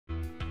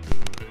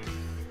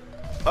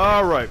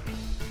All right.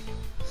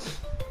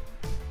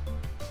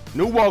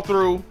 New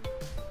walkthrough.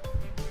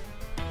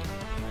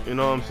 You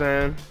know what I'm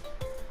saying?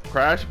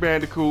 Crash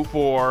Bandicoot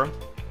 4.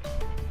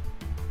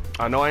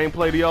 I know I ain't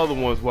played the other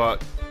ones.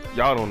 What?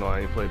 Y'all don't know I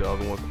ain't played the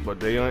other ones, but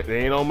they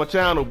ain't on my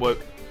channel. But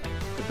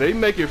if they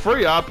make it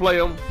free, I'll play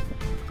them.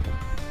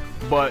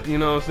 But you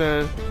know what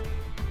I'm saying?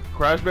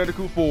 Crash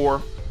Bandicoot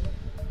 4.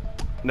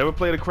 Never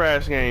played a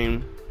Crash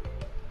game.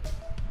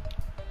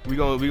 We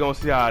gonna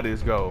see how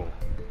this go.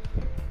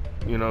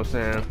 You know what I'm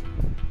saying?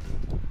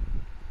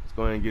 Let's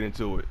go ahead and get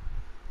into it.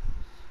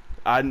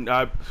 I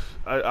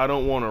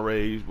don't want to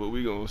rage, but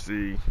we gonna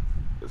see.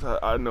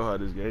 I know how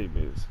this game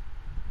is.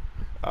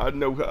 I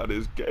know how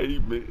this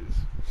game is.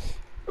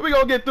 We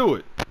gonna get through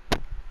it,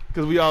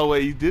 cause we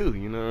always do.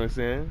 You know what I'm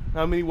saying?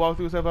 How many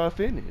walkthroughs have I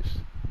finished?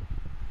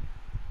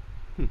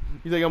 You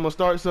think I'm gonna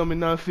start something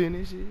and not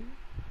finish it?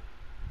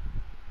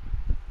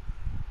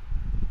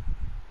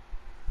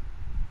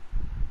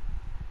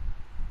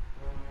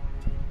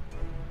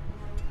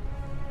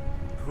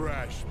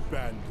 Crash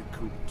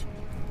Bandicoot.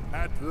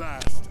 At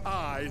last,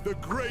 I, the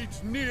great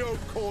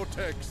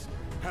Neocortex,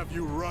 have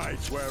you right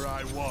where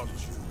I want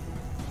you.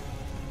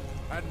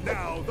 And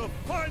now, the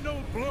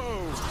final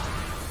blow!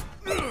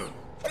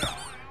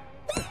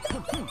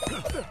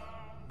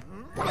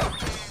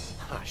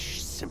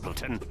 Hush,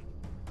 simpleton.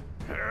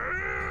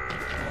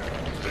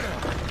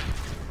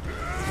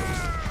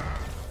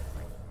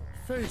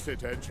 Face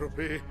it,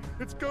 Entropy.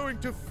 It's going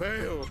to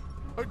fail.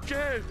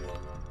 Again!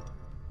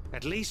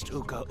 At least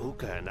Uka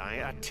Uka and I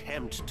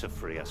attempt to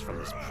free us from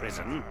this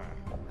prison.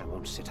 I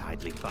won't sit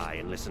idly by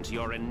and listen to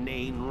your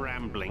inane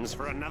ramblings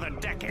for another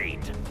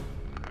decade. You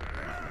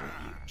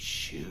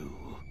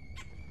chew.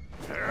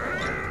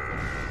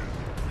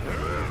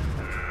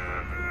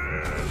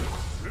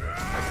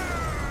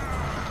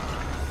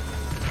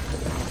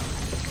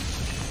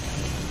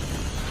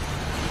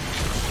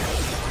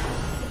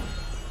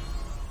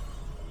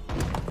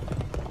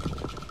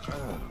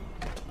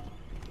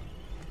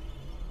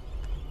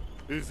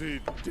 Is he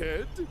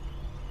dead?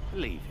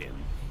 Leave him.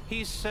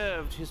 He's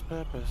served his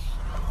purpose.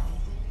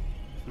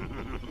 A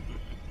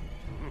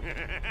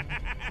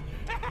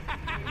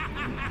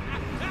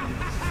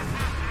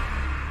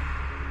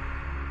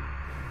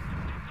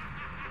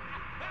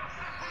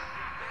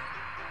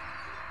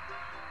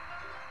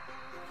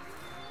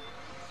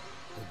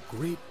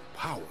great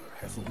power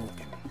has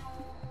awoken.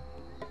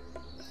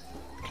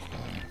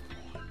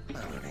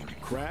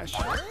 Crash?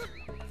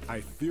 I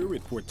fear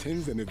it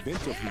portends an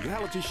event of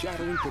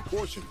reality-shattering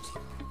proportions.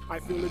 I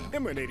feel it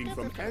emanating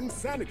from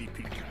Insanity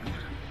Peak.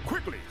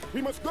 Quickly,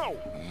 we must go!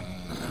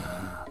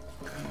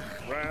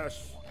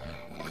 Crash!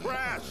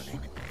 Crash!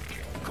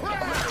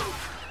 Crash!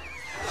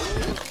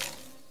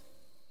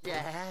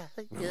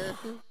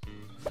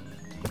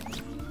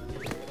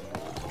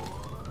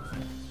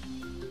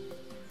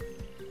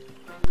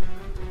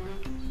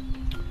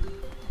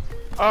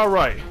 All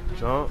right,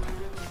 jump.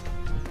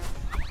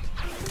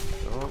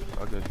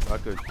 I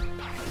could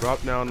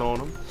drop down on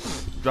him.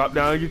 Drop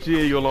down and get your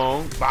ear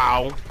along.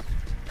 Bow.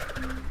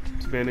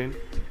 Spinning.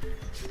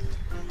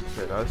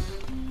 Hit us.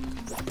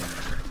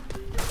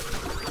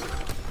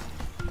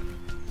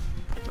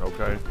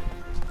 Okay.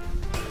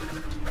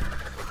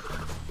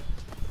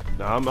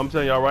 Now I'm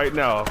telling y'all right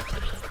now,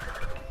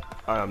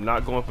 I am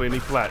not going for any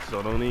plat,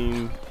 so don't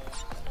even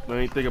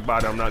think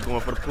about it. I'm not going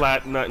for the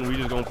plat, nothing. We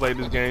just gonna play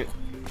this game.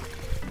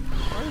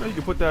 I didn't know you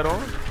can put that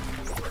on.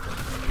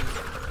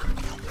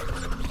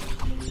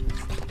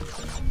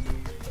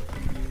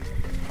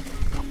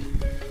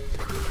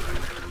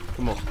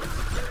 Come on.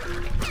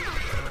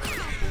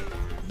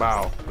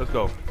 Bow. Let's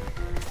go.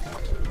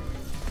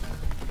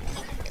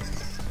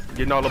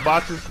 Getting all the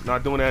boxes?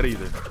 Not doing that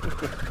either.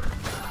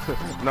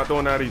 Not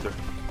doing that either.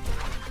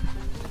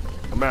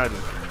 Imagine.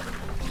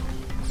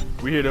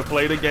 We here to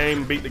play the game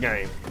and beat the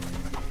game.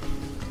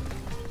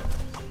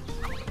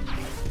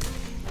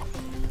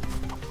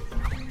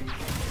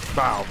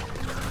 Bow.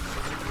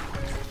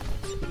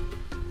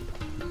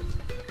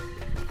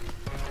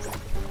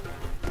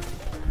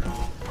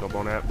 Jump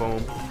on that,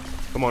 boom.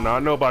 Come on now, I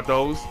know about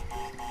those.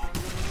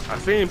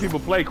 I've seen people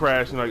play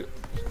Crash and like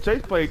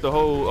Chase played the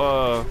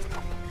whole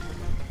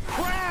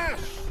Crash!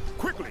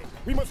 Quickly,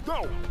 we must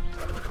go!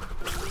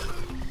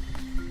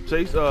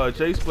 Chase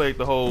played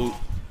the whole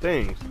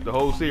thing, the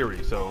whole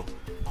series, so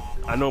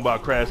I know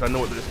about Crash, I know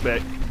what to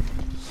expect.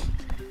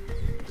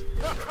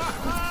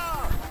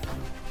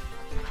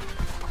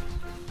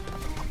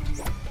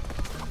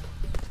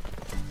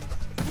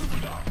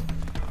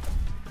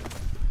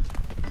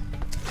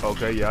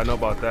 Okay, yeah, I know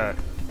about that.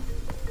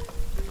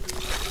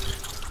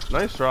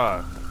 Nice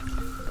try.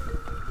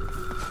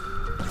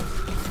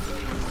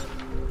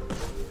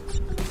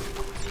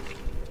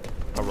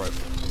 All right.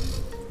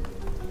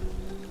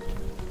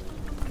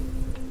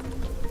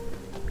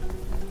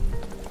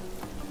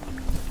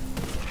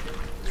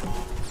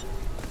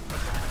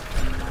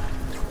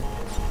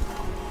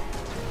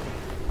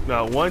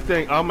 Now, one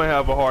thing I'm gonna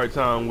have a hard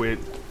time with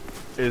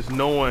is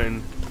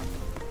knowing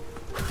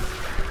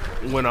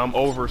when I'm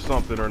over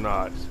something or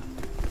not.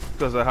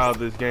 because of how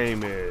this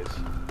game is.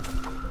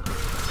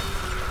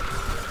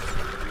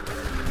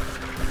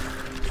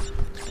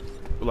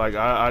 Like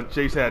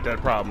Chase had that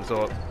problem,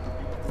 so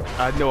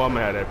I know I'm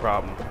gonna have that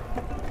problem.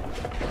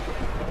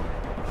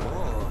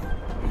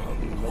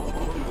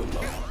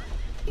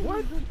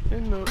 What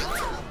in the?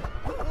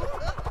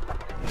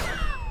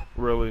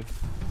 Really?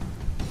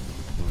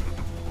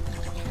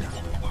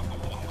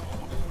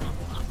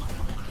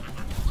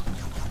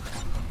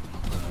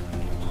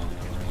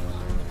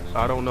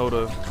 I don't know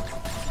the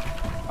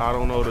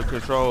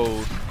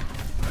controls.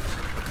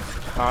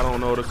 I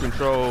don't know the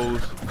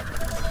controls.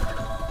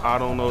 I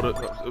don't know the.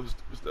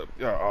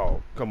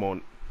 Oh, come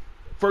on.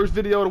 First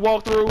video to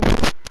walk through.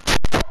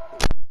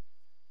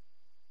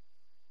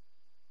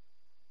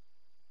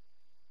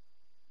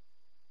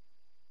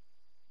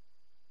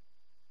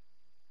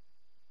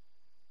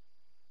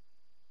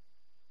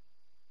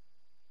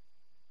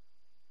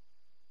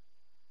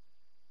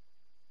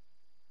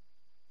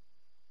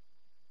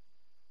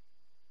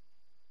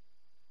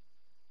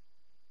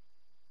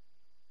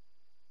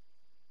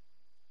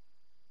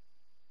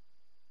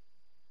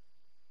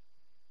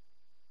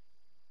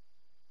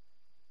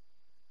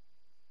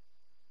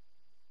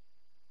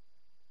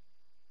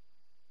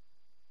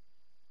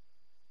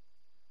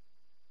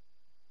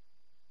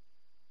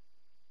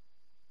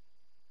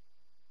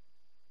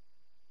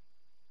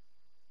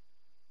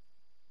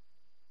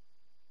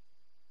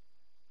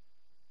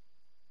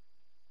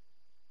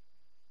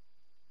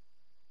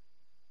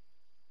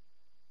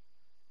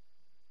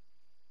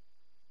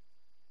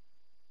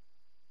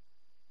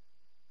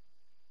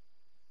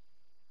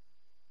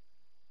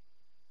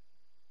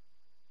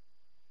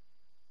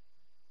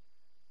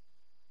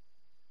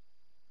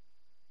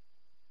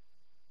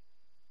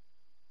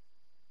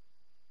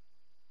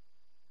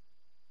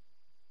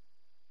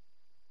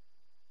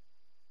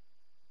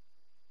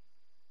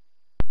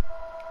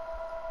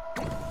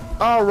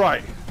 All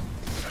right.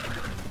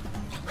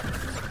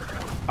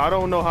 I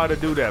don't know how to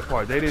do that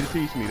part. They didn't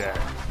teach me that.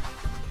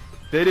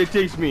 They didn't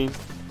teach me.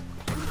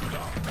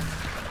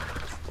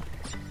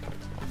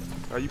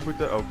 How you put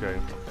that? Okay.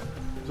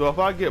 So if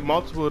I get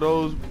multiple of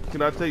those,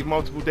 can I take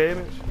multiple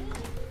damage?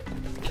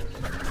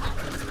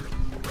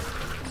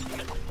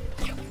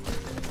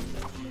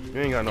 You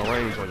ain't got no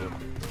range on you.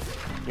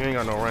 You ain't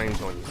got no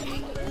range on you.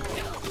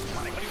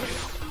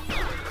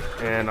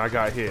 And I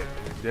got hit.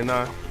 Didn't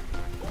I?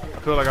 I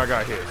feel like I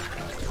got hit.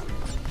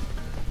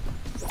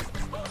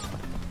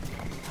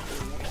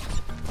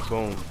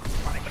 Boom.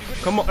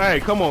 Come on, hey,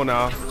 come on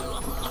now.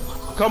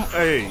 Come,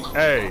 hey,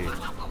 hey.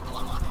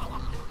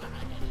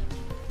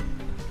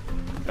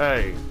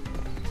 Hey.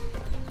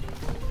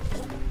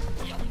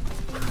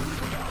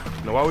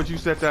 Now, why would you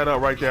set that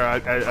up right there?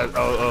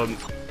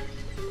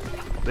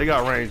 They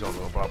got range on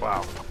them.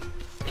 Wow.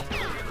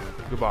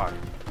 Goodbye.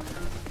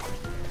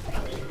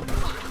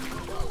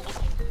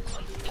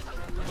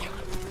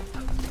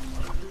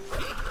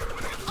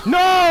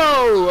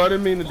 No! I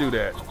didn't mean to do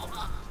that.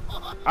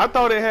 I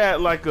thought it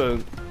had like a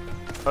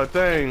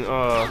thing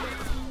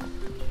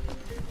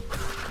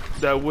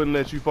that wouldn't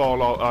let you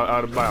fall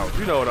out of bounds.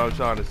 You know what I was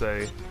trying to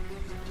say.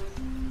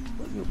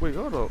 Wait,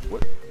 hold on.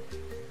 What?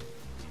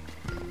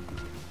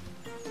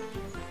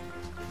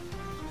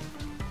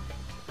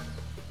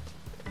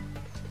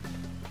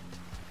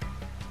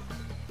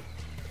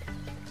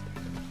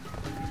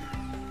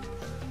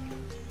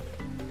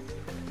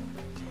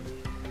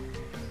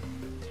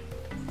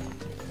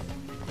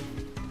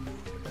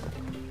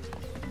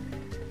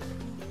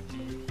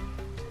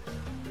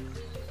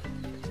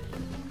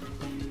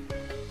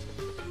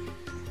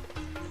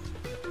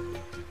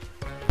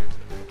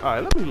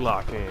 Alright, let me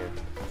lock in.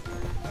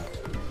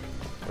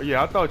 Oh,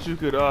 yeah, I thought you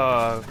could,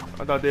 I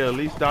thought they'd at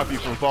least stop you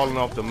from falling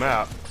off the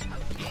map.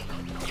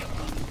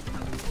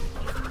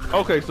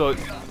 Okay, so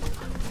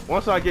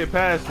once I get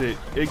past it,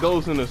 it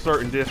goes in a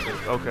certain distance.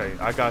 Okay,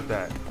 I got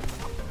that.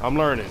 I'm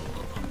learning.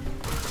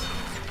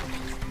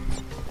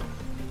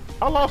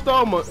 I lost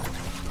all my...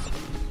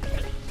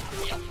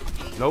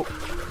 Nope.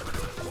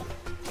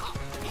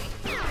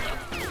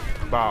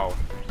 Bow.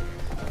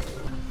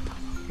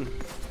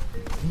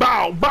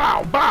 Bow,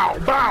 bow, bow,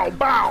 bow,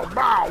 bow,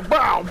 bow,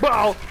 bow,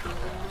 bow.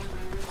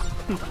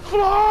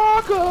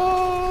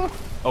 Flocka.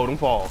 Oh, don't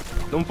fall.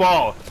 Don't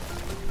fall.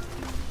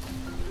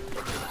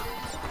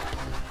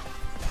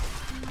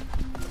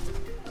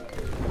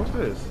 What's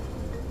this?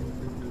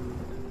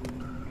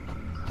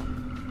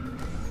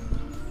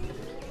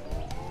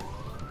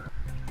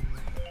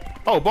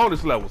 Oh,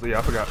 bonus levels. Yeah,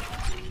 I forgot.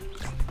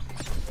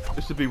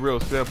 This should be real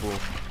simple.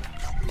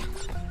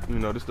 You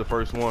know, this is the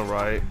first one,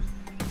 right?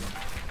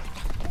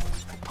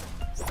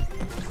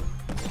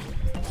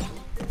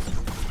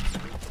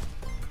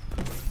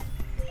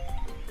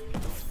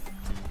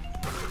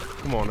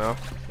 Come on now.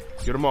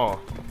 Get them all.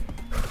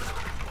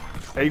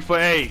 8 for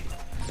 8.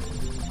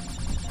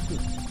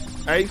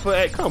 8 for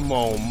 8. Come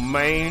on,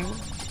 man.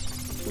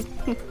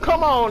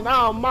 Come on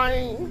now,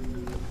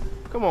 man.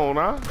 Come on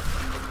now.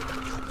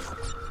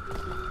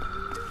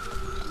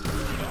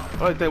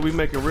 I think we're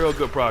making real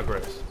good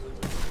progress.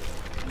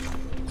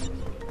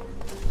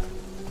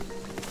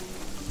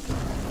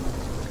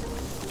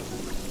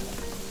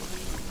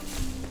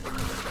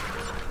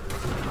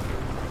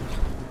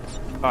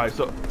 Alright,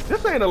 so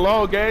this ain't a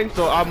long game,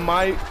 so I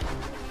might,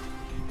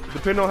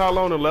 depending on how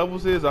long the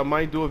levels is, I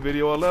might do a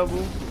video a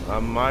level. I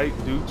might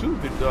do two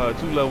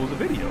levels of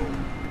video.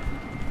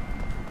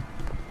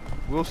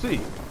 We'll see.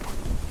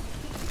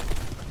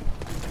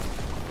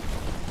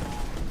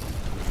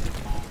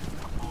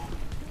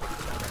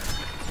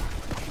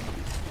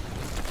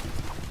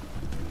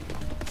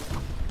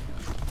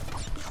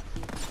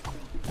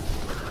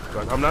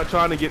 Like, I'm not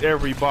trying to get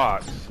every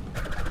box.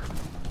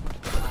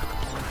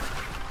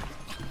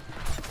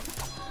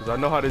 Because I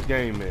know how this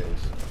game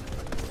is.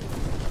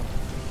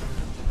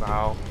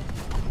 Bow.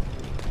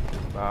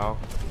 Bow.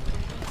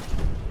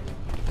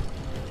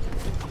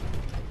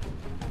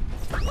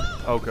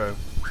 Okay.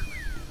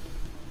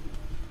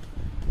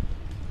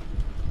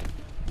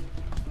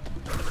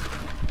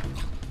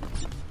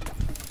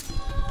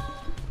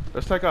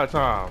 Let's take our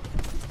time.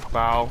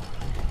 Bow.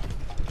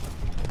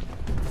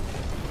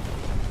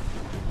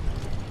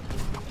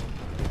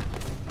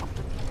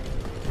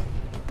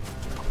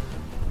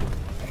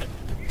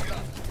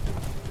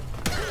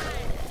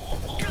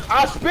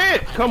 I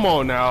spit! Come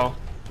on now.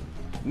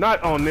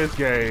 Not on this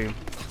game.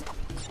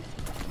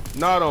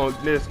 Not on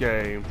this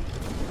game.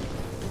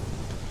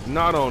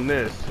 Not on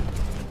this.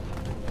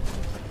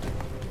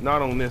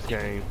 Not on this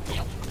game.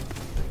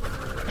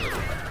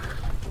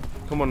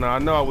 Come on now, I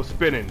know I was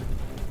spinning.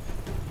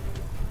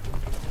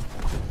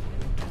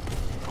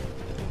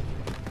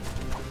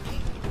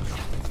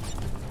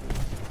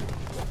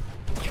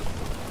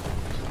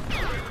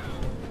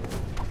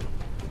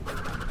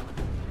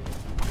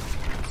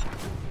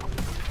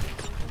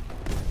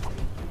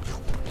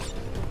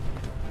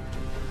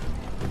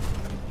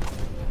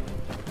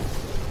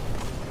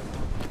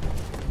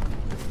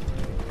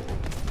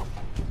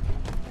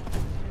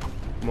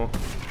 Come on,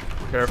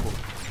 careful.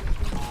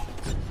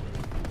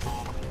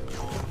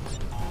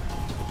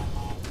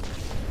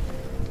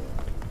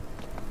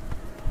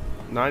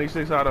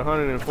 $96 out of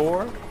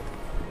 104.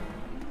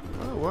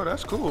 Oh, well,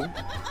 that's cool.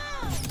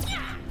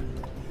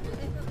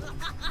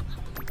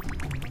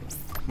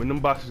 When them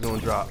boxes gonna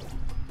drop?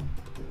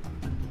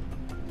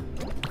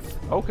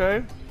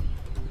 Okay.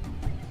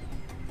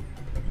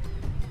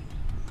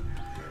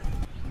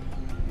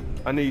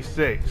 I need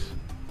 6.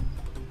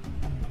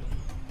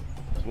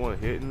 One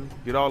hitting,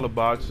 get all the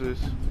boxes.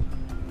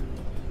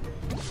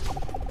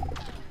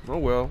 Oh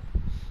well.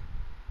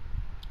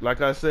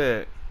 Like I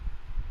said,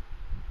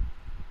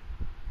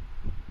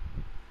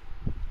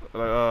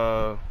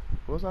 what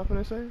was I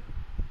gonna say?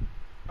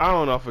 I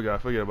don't know. I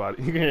forgot. Forget about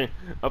it.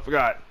 I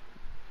forgot.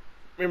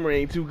 Memory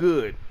ain't too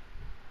good.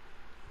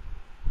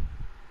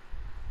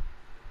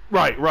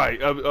 Right.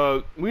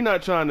 We're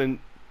not trying to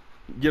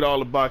get all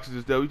the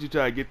boxes though. We just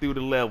try to get through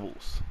the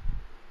levels.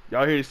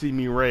 Y'all here to see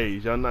me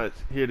rage. Y'all not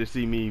here to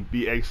see me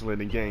be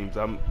excellent in games.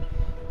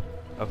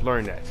 I've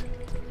learned that.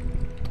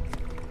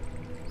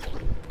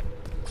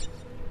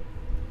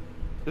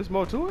 There's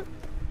more to it?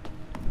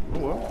 Oh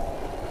well.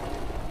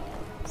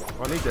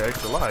 I need that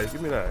extra life.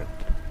 Give me that.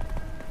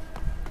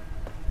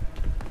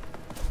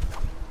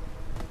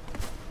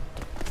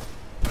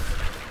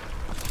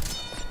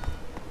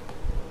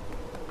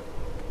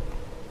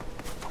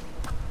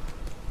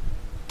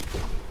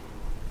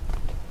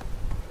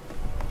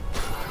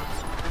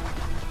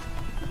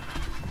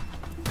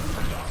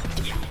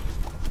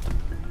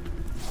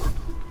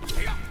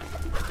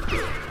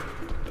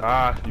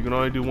 Ah, you can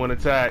only do one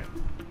attack.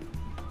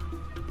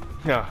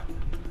 Yeah.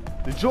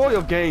 The joy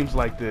of games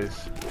like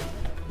this.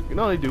 You can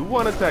only do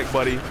one attack,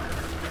 buddy.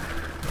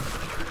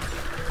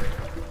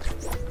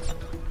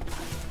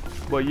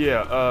 But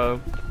yeah,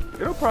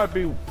 it'll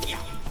probably be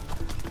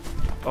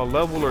a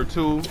level or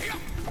two.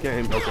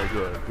 Game. Okay,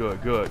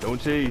 good.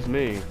 Don't cheese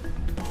me.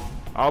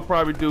 I'll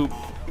probably do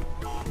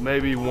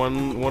maybe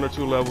one or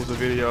two levels of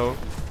video.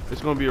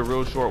 It's gonna be a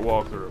real short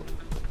walkthrough.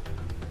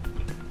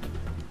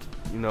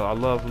 You know, I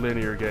love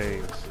linear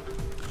games.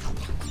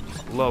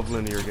 Love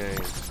linear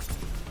games.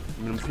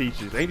 Them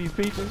peaches. Ain't these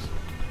peaches?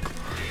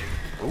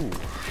 Ooh.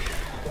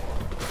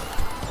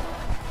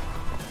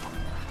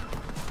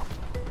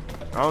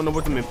 I don't know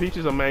what them in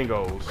peaches or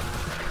mangoes.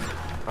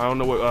 I don't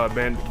know what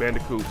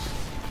bandicoots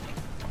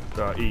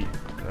eat.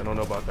 I don't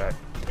know about that.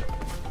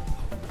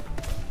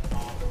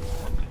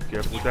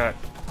 Careful with that.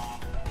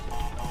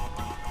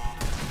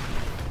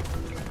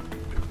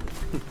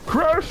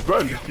 Crash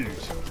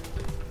Bandicoot!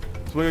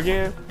 Swing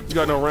again? You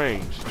got no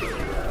range.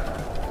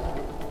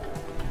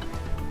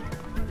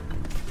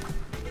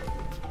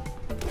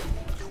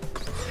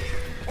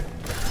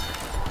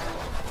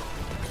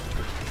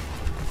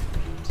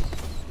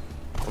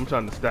 I'm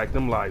trying to stack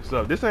them lives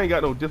up. This ain't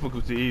got no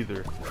difficulty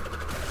either.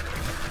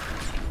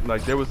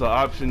 Like there was an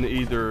option to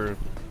either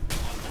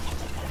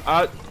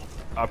I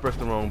pressed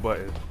the wrong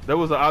button. There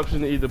was an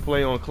option to either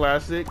play on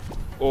classic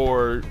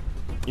or,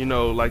 you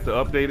know, like the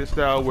updated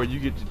style where you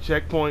get your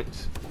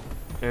checkpoints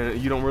and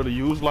you don't really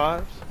use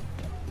lives.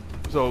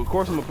 So of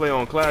course I'm gonna play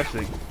on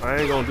classic. I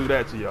ain't gonna do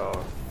that to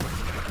y'all.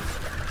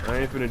 I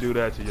ain't finna do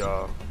that to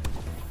y'all.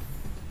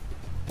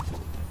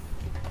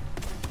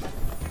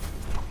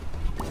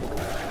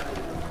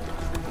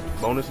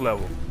 Bonus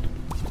level.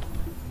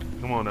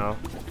 Come on now.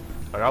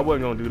 Like, I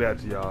wasn't gonna do that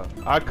to y'all.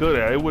 I could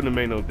have. It wouldn't have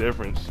made no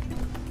difference.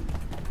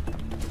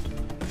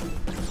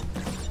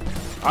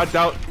 I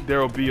doubt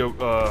there'll be a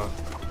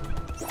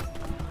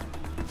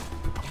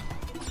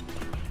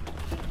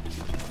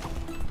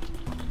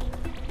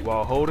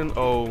while holding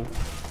O.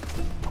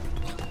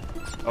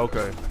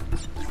 Okay.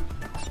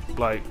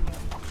 Like.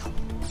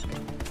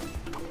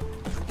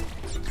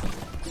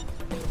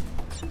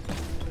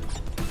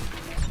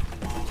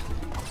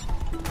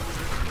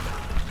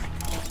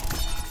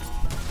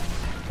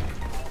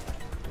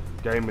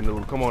 Gaming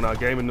Noodle, come on now.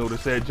 Gaming Noodle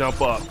said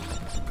jump up.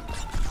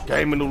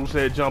 Gaming Noodle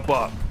said jump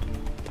up.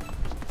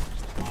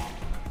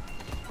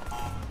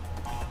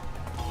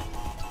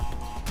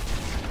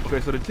 Okay,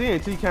 so the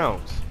TNT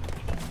counts.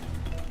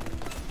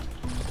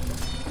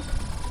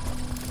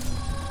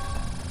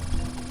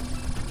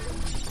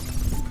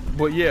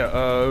 But yeah,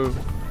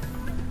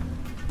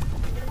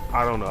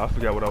 I don't know. I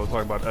forgot what I was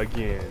talking about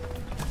again.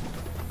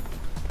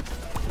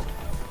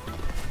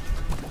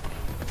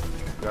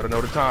 Gotta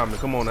know the time.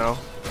 Come on now.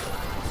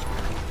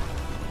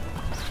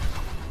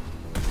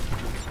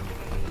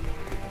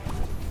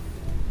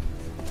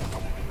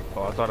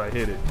 Oh, I thought I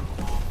hit it.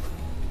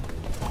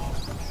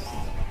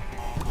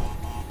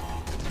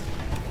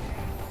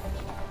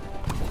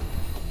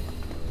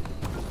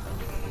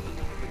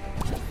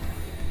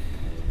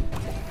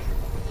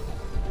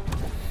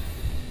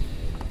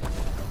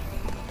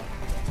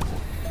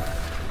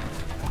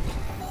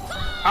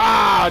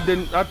 Ah,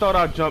 I thought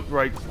I jumped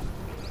right.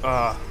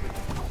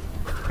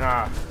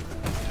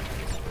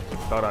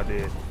 Thought I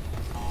did.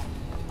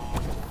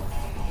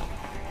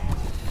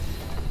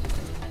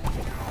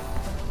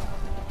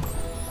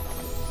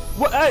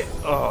 What? Hey!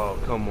 Oh,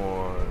 come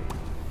on.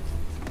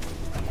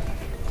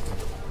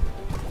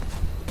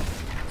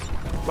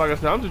 Like I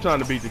said, I'm just trying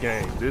to beat the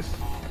game.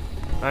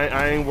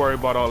 I ain't worried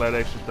about all that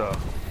extra stuff.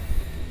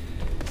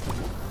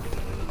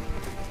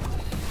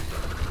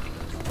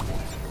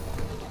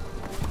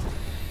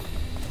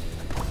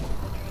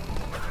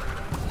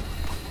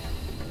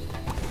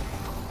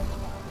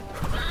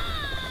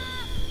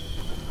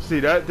 See,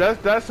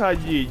 that's how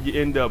you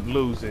end up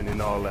losing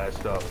and all that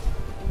stuff.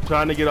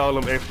 Trying to get all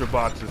them extra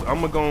boxes.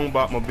 I'm gonna go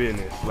about my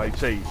business, like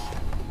Chase.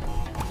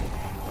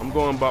 I'm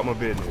going about my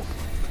business.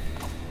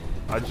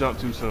 I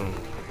jumped too soon.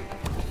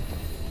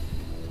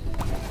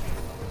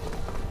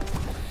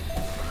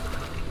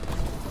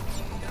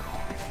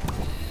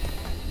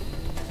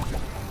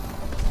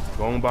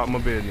 Going about my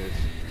business.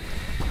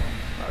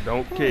 I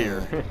don't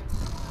care.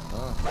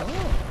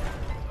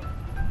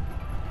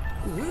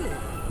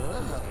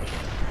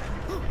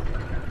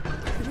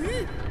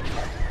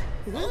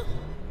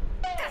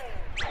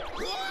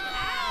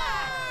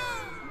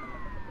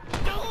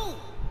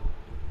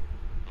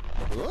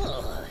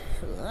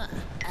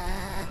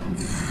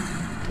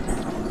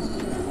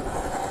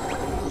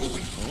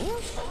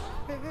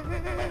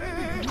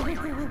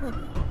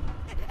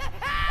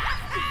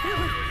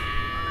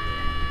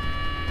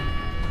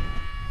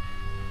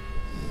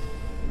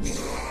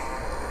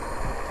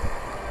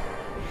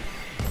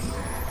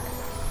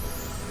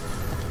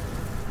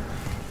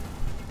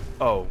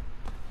 Oh,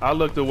 I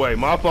looked away.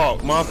 My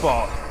fault. My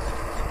fault.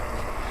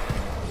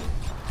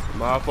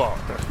 My fault.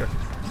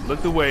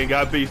 Looked away and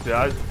got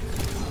beasted.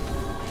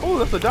 Oh,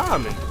 that's a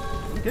diamond.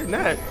 I'm getting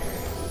that.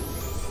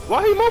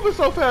 Why he moving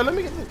so fast? Let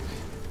me get it.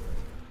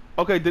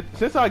 Okay,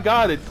 since I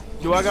got it,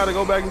 do I gotta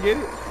go back and get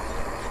it?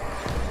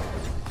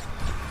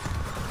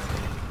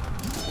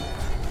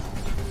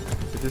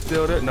 Is it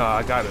still there? No,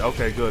 I got it.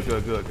 Okay, good,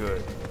 good, good,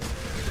 good.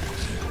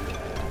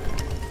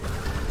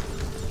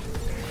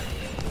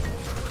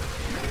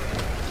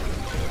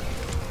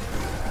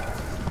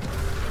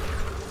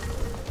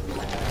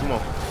 Come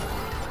on.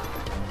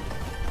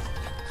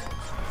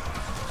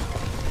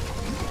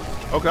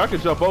 Okay, I can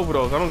jump over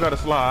those. I don't gotta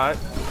slide.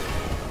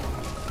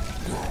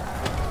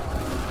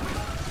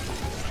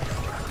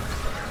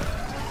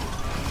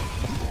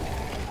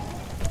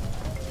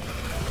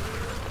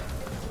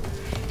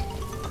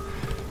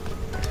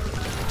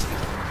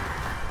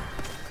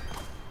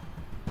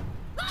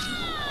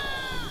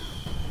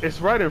 It's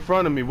right in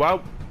front of me. Why?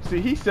 See,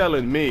 he's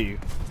selling me.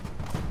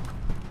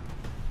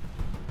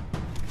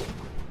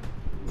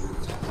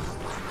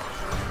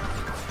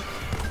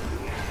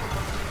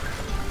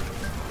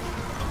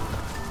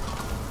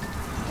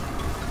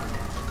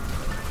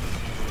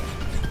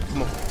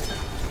 Come on.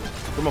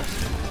 Come on.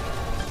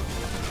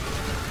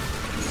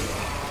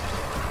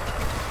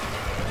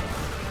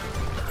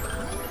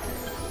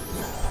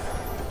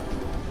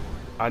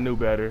 I knew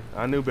better.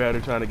 I knew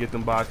better trying to get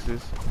them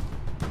boxes.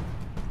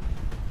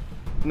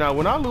 Now,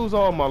 when I lose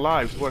all my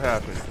lives, what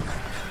happens?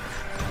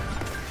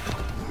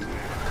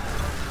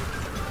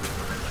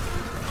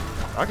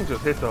 I can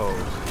just hit those.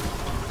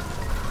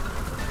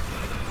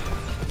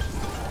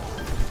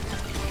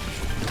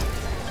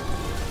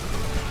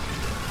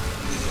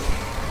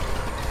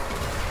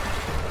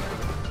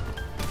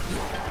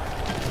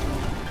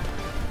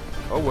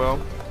 Oh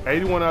well,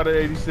 81 out of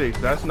 86.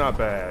 That's not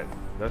bad.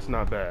 That's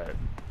not bad.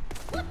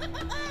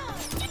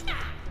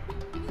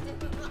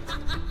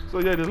 So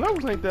yeah, the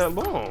levels ain't that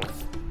long.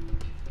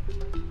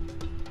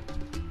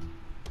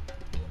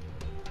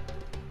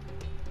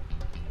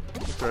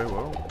 Okay,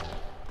 well.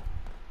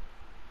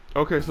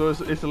 Okay, so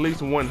it's at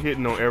least one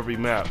hitting on every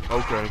map.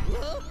 Okay.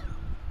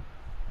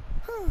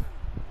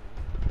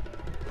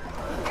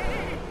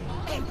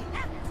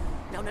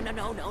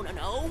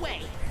 No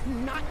way.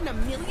 Not in a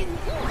million.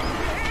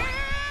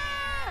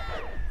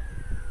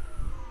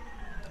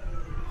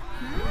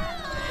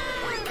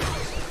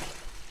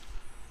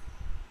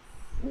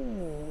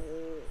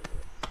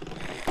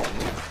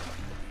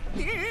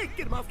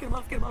 Get him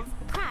off.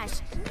 Crash,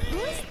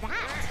 who's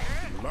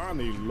that?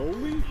 Lonnie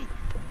Lowly?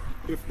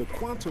 If the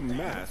quantum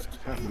masks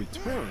have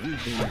returned,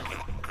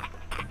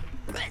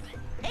 then...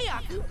 Hey,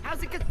 Aku,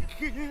 how's it go?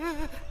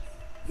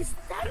 Is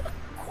that a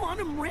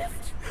quantum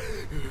rift?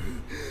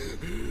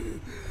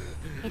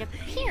 It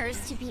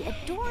appears to be a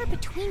door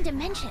between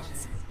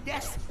dimensions.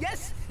 Yes,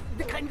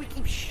 the kind we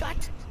keep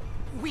shut.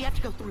 We have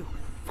to go through,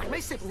 find my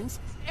siblings,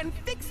 and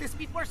fix this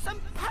before some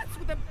putz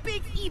with a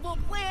big evil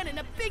plan and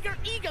a bigger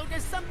ego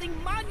does something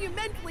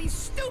monumentally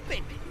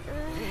stupid.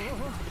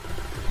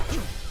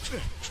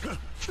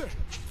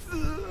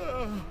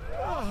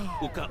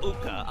 Uka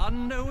Uka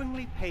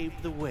unknowingly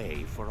paved the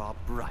way for our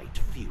bright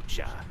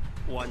future.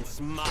 Once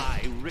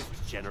my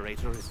rift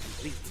generator is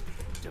complete,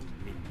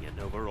 dominion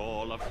over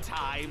all of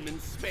time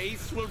and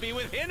space will be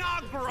within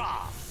our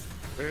grasp.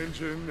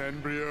 Engine,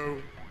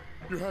 Embryo,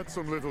 you had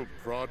some little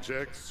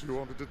projects you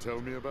wanted to tell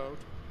me about?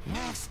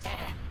 Master,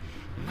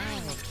 my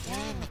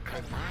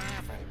mechanical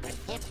marvel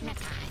will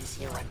hypnotize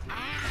you and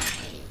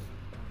I.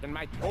 And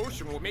my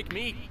potion will make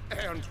me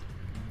and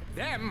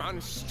them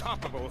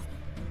unstoppable.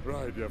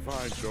 Right, yeah,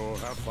 fine, sure.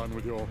 Have fun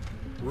with your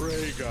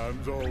ray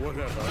guns or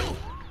whatever.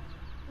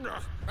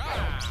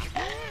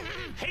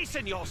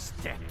 Hasten your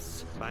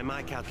steps. By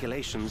my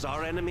calculations,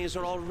 our enemies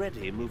are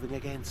already moving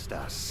against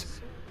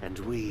us, and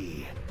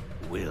we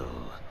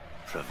will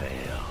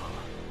prevail.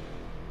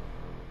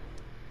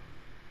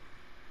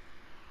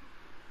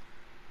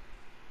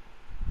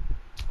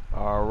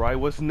 All right,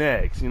 what's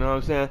next? You know what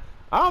I'm saying?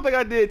 I don't think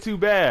I did too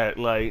bad.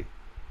 Like,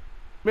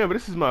 man, but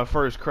this is my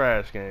first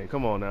Crash game.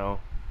 Come on now.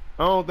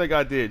 I don't think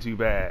I did too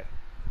bad.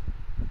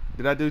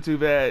 Did I do too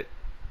bad?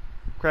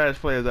 Crash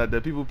players out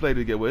there, people play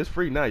together. Well, it's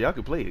free now. Y'all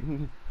can play it.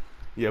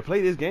 Yeah,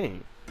 play this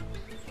game.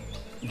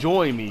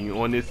 Join me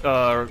on this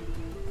on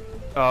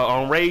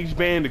Rage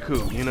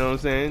Bandicoot. You know what I'm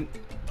saying?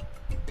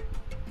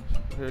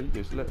 Here you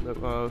can select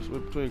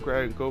switch between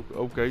Crash and Coke.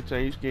 Okay,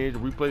 change skins,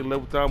 replay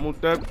level time on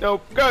that.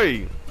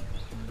 Okay,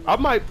 I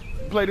might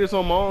play this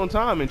on my own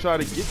time and try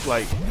to get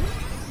like.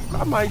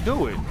 I might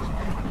do it.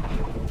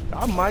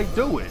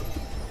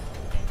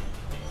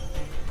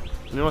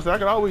 You know what I'm saying? I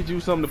could always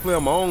use something to play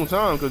on my own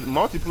time because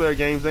multiplayer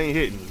games ain't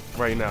hitting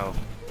right now.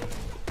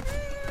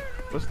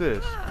 What's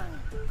this?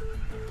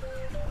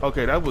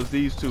 Okay, that was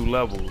these two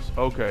levels.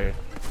 Okay.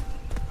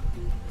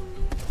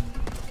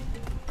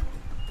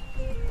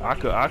 I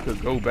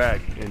could go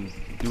back and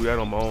do that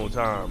on my own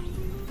time.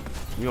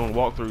 You on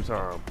walkthrough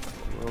time.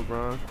 Well,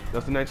 Brian,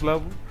 that's the next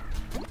level?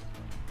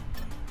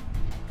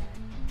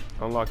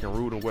 Unlocking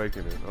Rude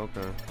Awakening.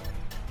 Okay.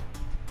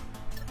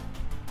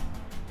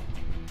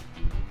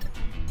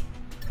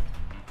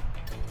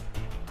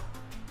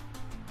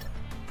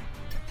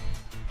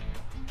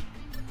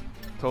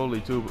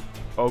 Totally too.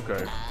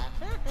 Okay.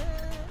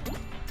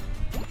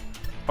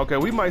 Okay,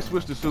 we might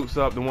switch the suits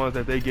up, the ones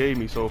that they gave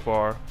me so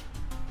far.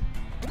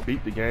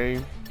 Beat the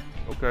game.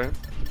 Okay.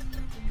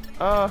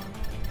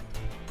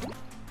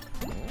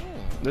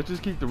 Let's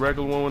just keep the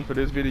regular one for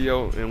this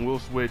video and we'll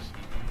switch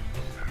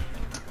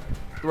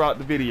throughout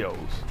the videos.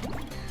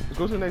 Let's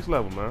go to the next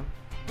level, man.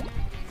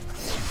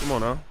 Come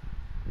on now.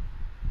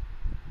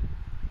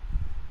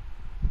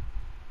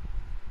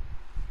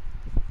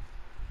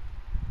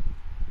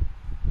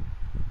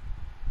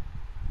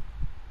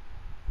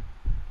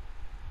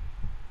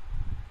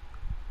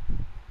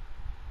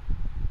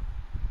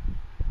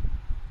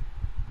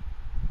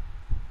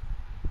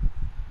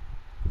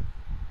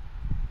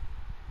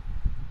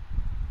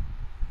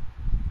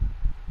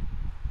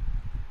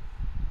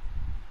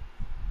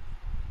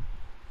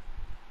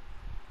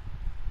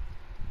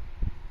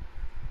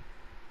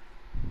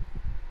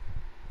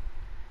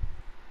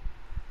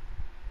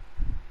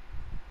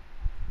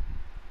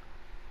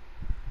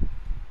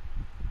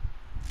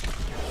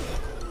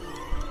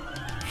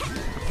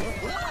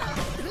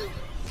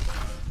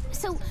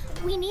 So,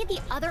 we need the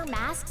other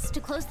masks to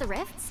close the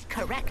rifts?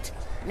 Correct.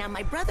 Now,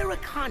 my brother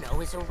Akano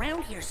is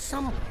around here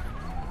somewhere.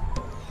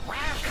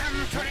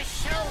 Welcome to the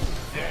show,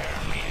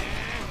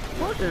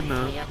 What in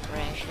the? your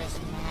precious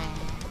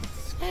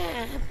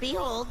man.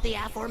 Behold the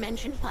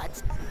aforementioned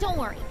putz. Don't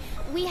worry.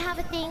 We have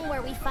a thing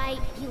where we fight,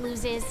 he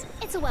loses.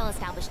 It's a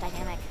well-established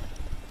dynamic.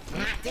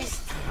 Not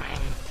this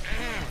time.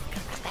 I've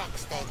got a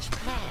backstage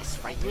pass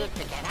for you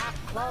to get up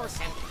close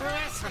and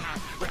personal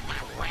with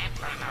my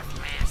weapon of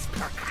mass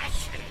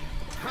percussion.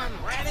 I'm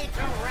ready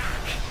to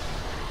rock.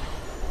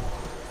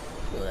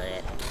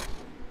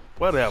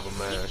 Whatever,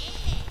 man.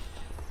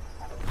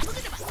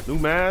 New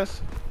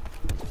mask.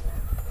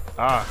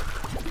 Ah.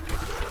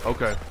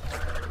 Okay.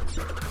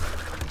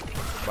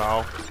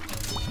 Bow.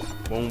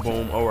 Boom,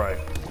 boom. All right.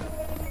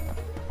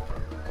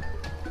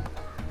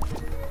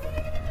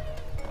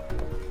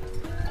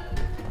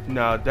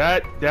 Now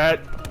that.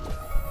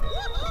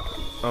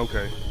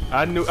 Okay.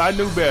 I knew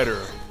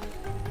better.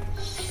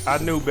 I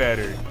knew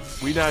better.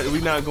 We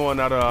not going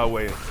out of our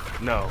way.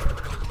 No.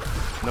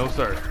 No,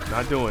 sir.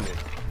 Not doing it.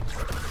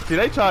 See,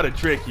 they try to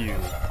trick you.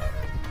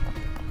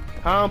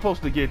 How I'm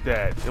supposed to get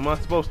that? Am I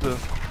supposed to?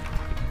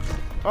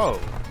 Oh.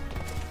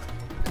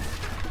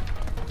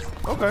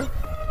 Okay.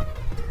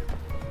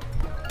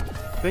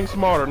 Think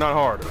smarter, not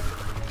harder.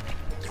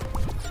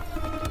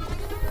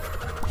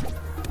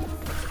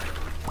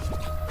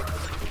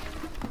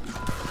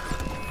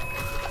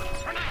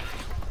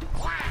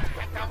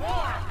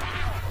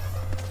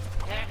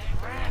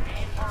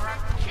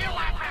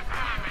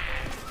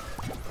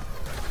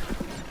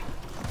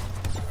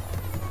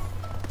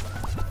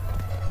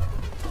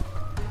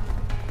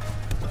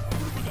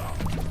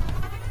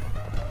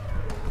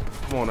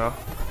 Come on now.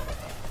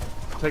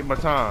 Take my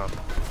time.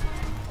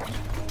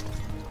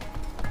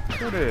 What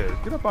that is?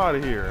 Get up out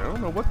of here. I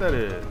don't know what that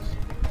is.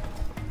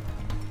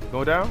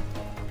 Go down?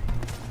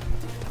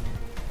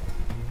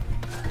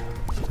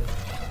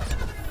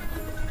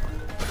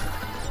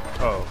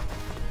 Oh.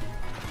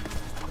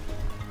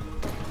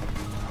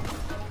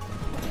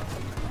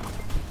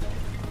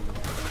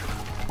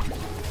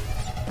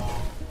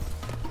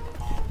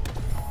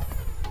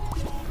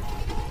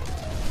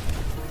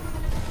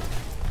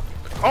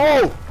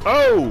 Oh!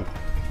 Oh!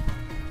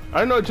 I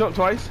didn't know it jumped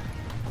twice.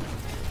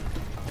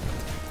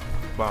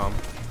 Bomb.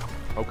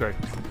 Okay.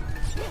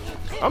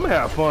 I'm gonna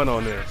have fun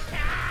on this.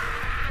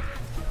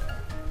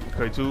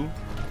 Okay, 2.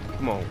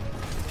 Come on.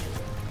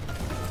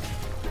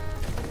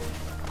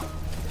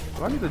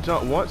 Do I need to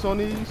jump once on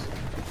these?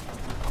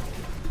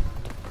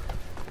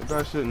 Maybe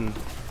I shouldn't.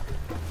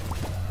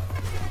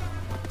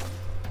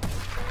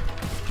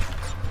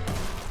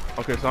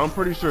 Okay, so I'm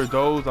pretty sure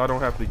those I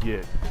don't have to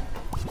get.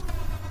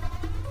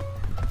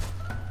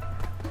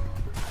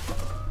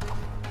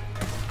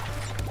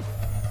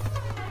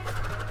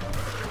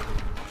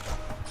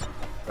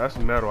 That's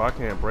metal. I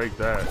can't break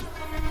that.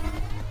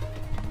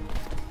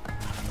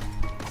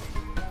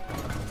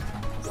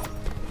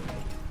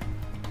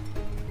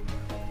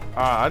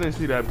 Ah, I didn't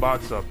see that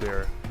box up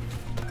there.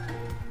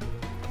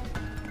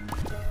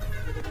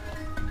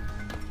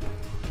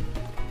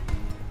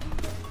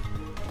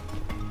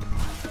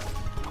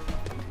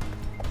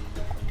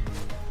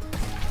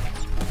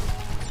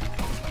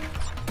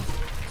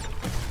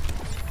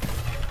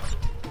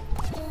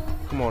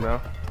 Come on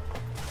now.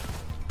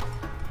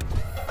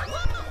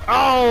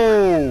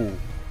 Oh!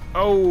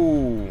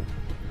 Oh!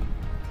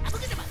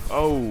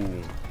 Oh!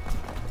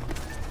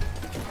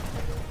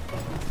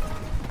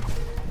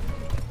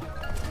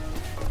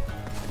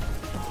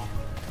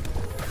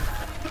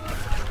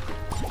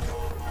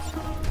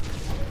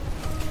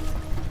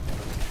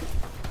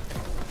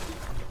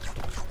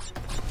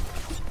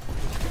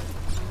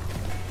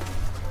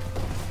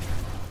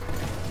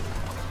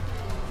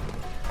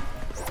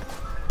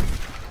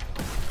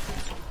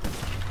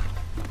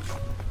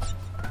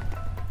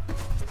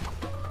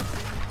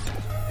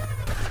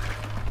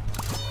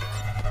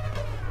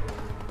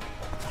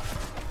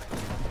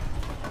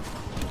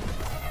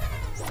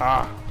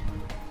 Ah,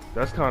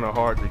 that's kind of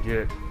hard to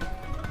get.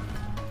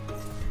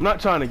 I'm not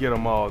trying to get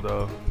them all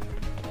though.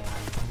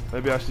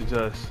 Maybe I should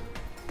just.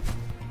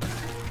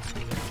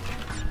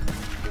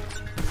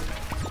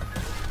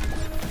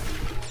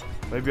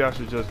 Maybe I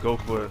should just go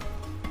for it.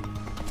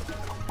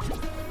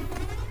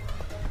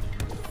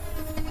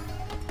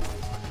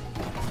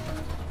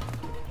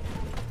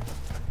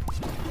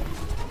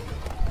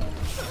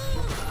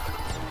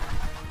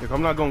 If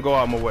I'm not gonna go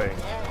out my way.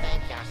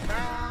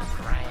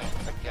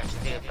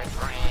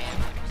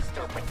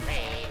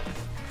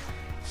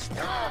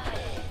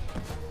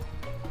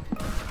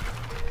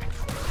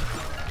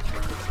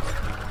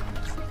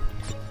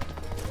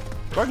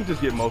 If I can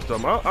just get most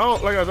of them, I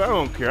don't like I said, I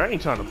don't care. I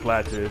ain't trying to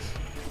plat this.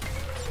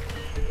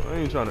 I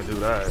ain't trying to do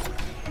that.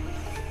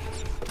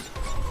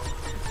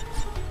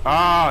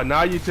 Ah,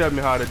 now you tell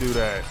me how to do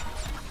that.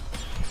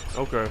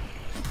 Okay.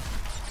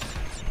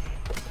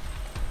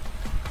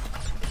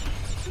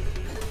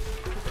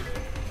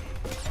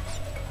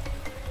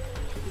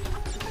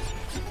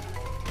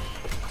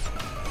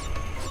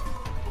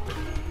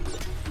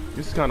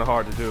 This is kind of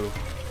hard to do.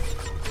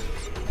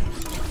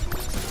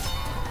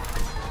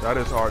 That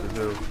is hard to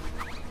do.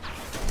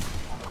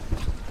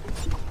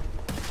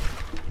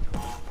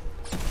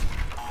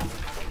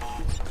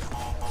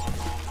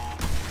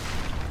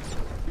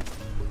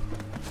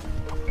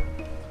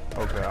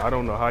 Okay, I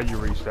don't know how you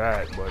reach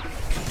that, but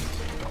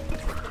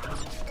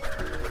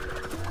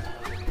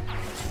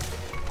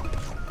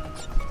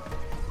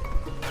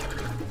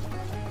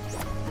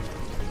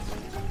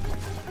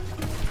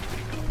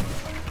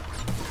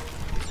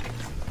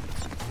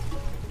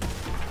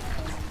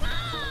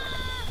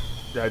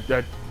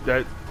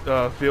that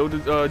field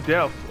of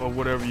death or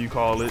whatever you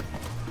call it.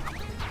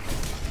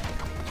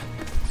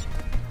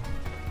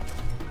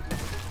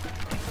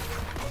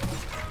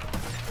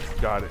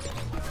 Got it.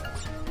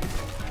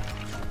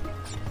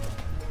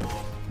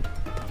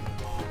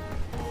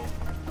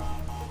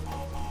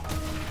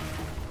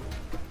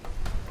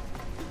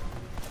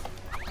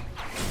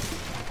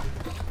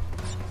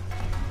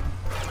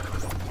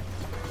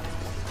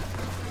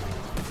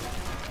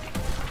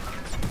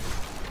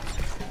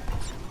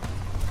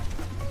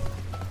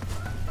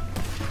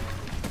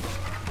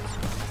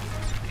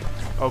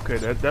 Okay,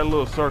 that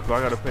little circle,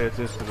 I gotta pay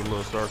attention to the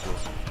little circle.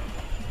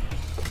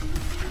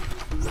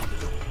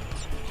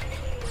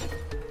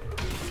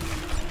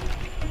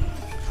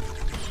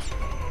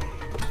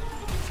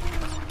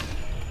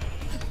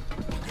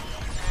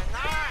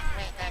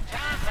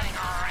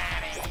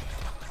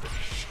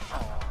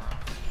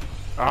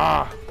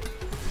 Ah!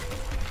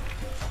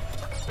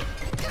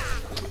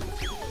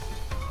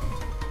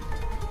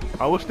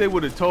 I wish they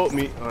would have told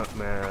me,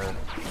 man.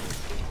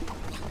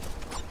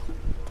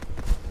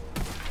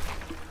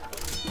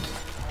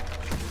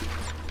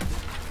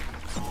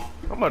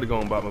 I'm about to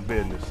go about my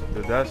business.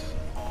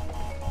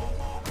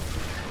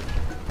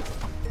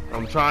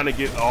 I'm trying to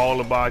get all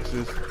the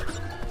boxes.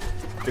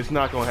 It's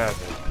not gonna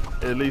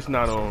happen. At least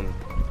not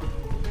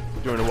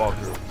during the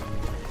walkthrough.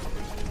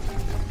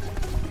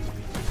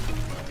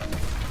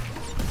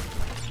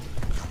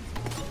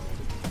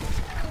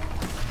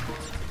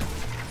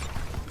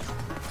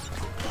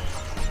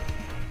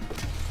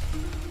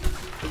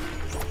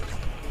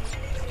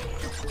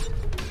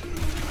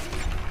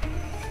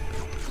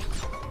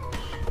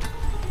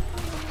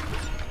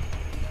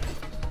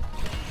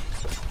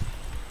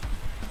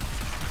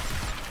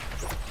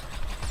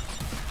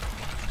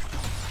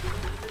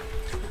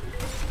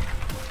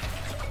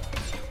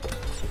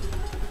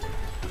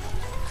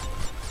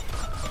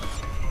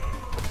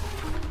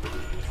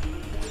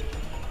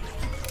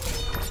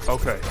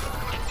 Okay.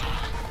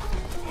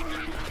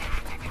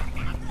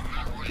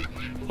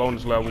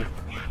 Bonus level.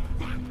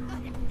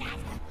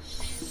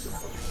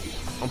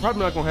 I'm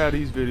probably not gonna have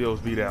these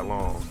videos be that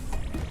long.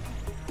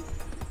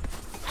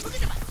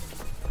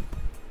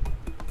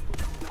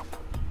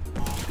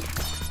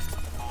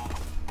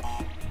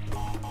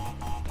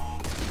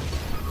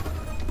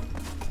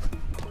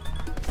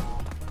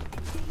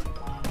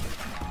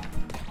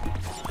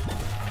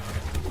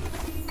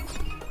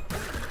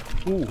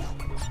 Ooh.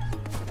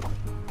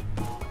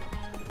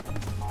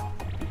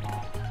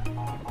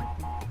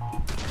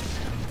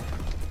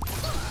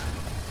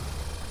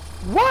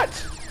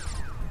 What?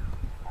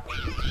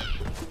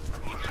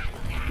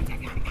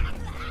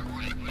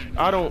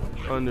 I don't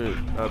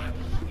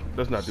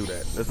let's not do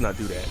that. Let's not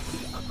do that.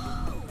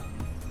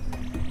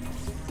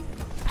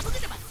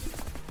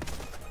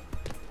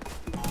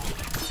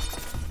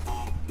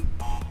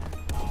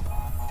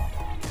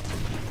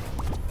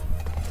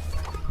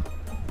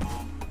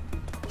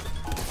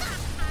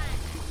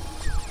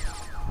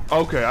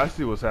 Okay, I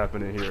see what's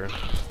happening here.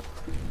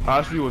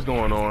 I see what's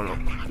going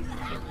on.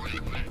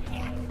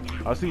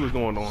 I see what's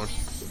going on.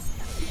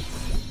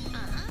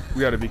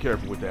 We gotta be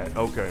careful with that.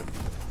 Okay.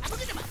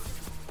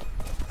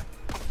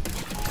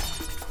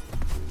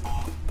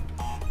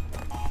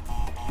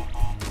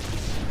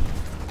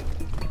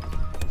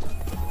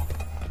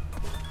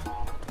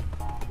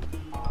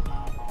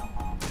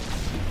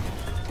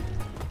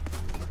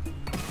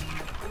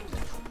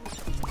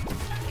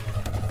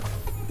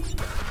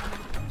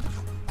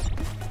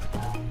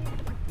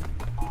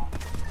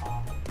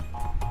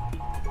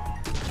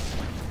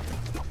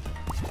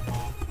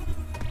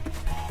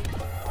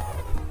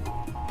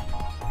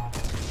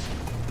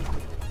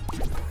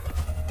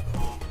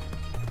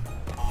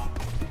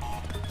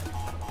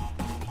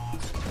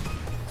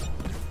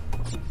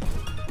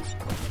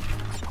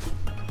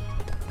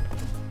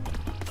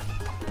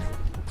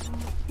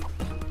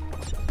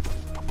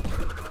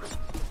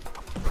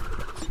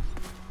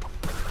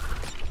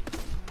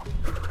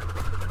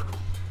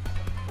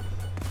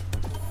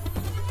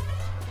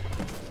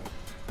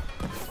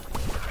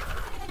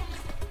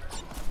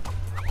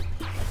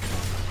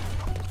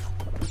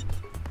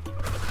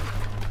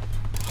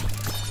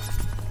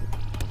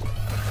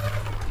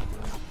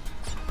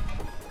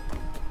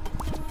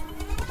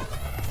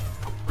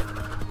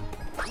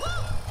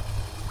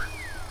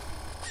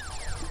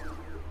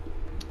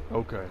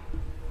 Okay.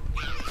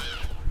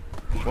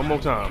 One more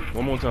time.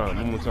 One more time.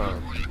 One more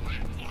time.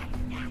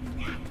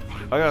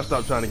 I gotta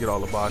stop trying to get all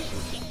the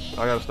boxes.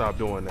 I gotta stop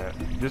doing that.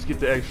 Just get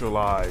the extra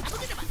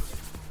lives.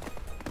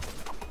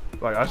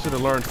 Like, I should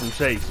have learned from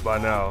Chase by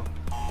now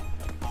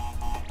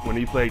when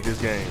he played this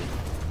game.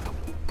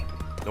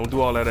 Don't do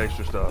all that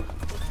extra stuff.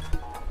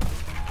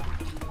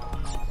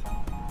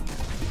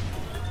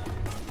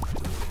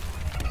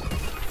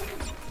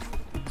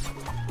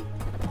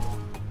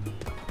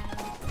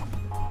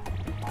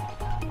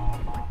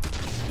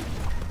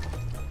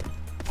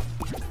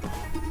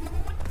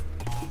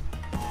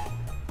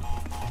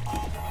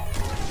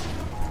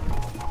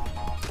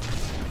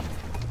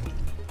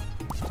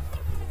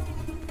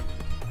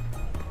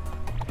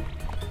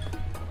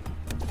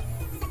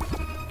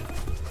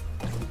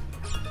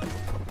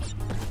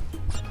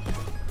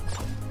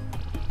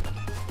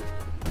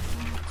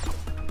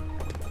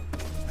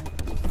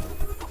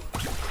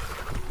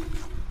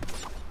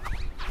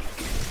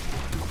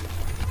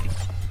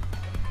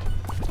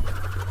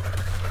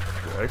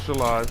 extra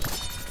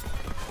lives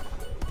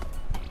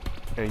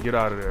and get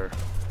out of there.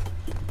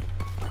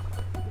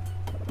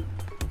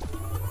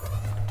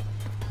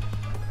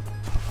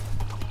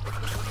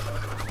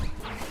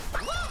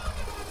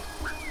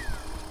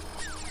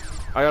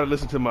 I gotta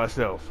listen to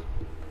myself.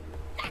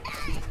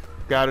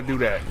 Gotta do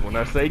that. When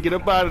I say get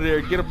up out of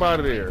there, get up out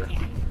of there.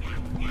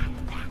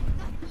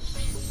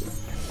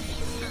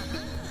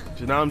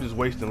 So now I'm just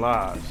wasting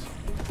lives.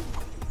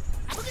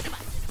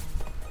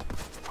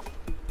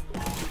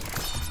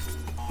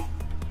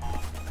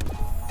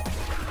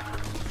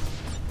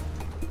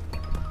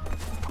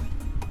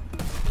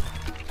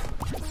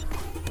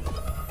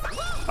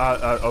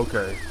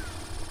 Okay.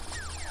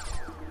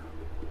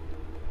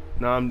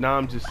 Now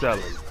I'm just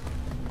selling.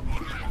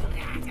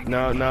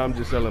 Now I'm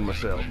just selling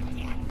myself.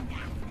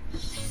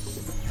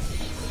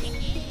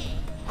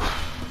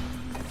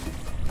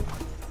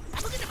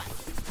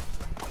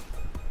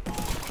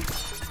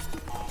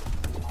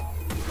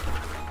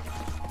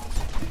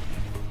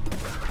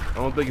 I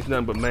don't think it's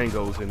nothing but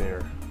mangoes in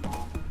there.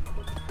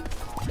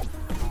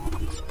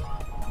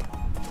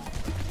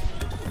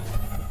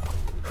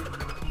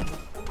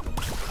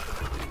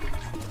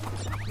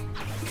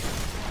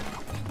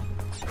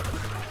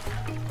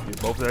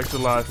 Get both the extra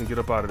lives and get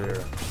up out of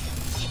there.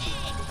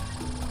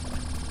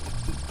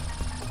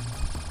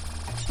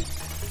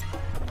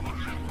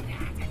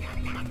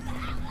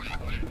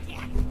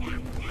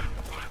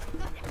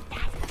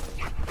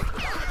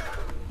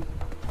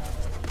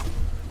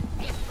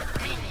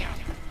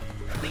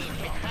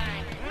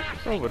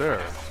 Over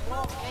there.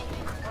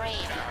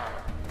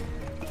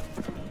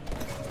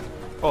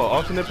 Oh,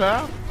 alternate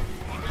path?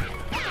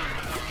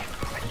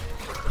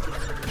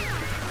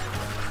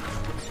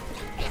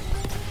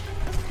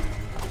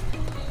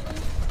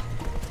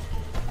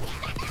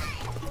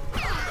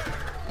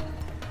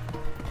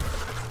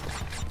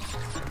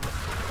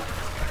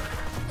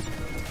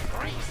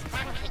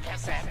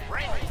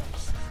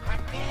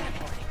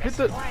 Hit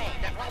the...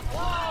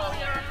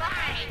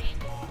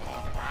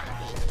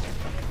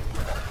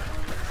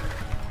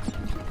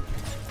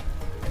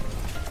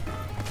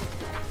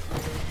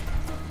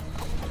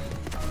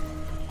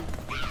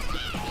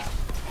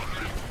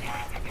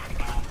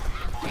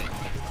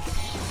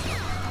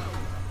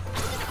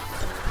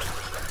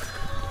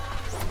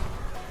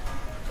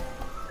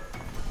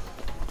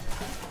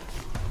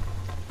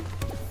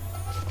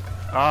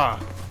 Ah,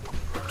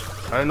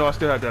 I didn't know I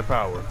still had that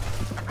power.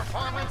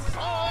 Performance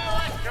so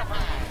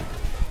electrifying.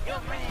 You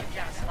may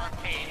just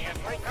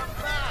spontaneously come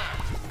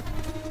back.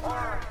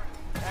 Or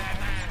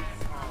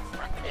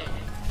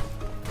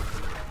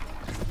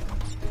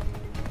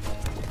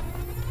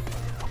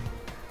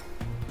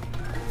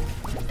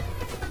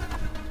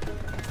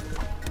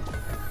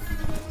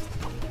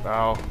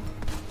Bow.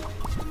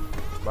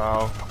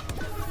 Bow.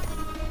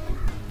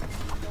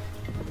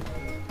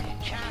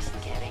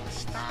 just getting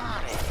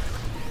started.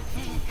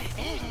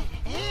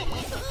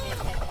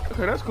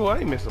 Okay, that's cool. I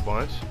ain't missed a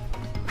bunch.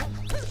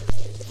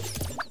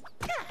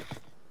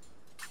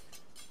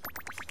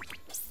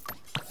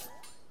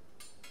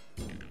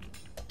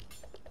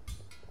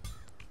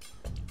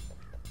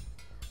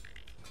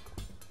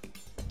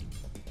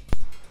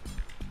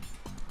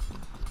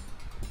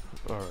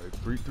 All right,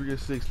 3 or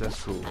 6.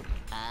 That's cool.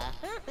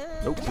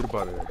 Nope, get up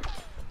out of there.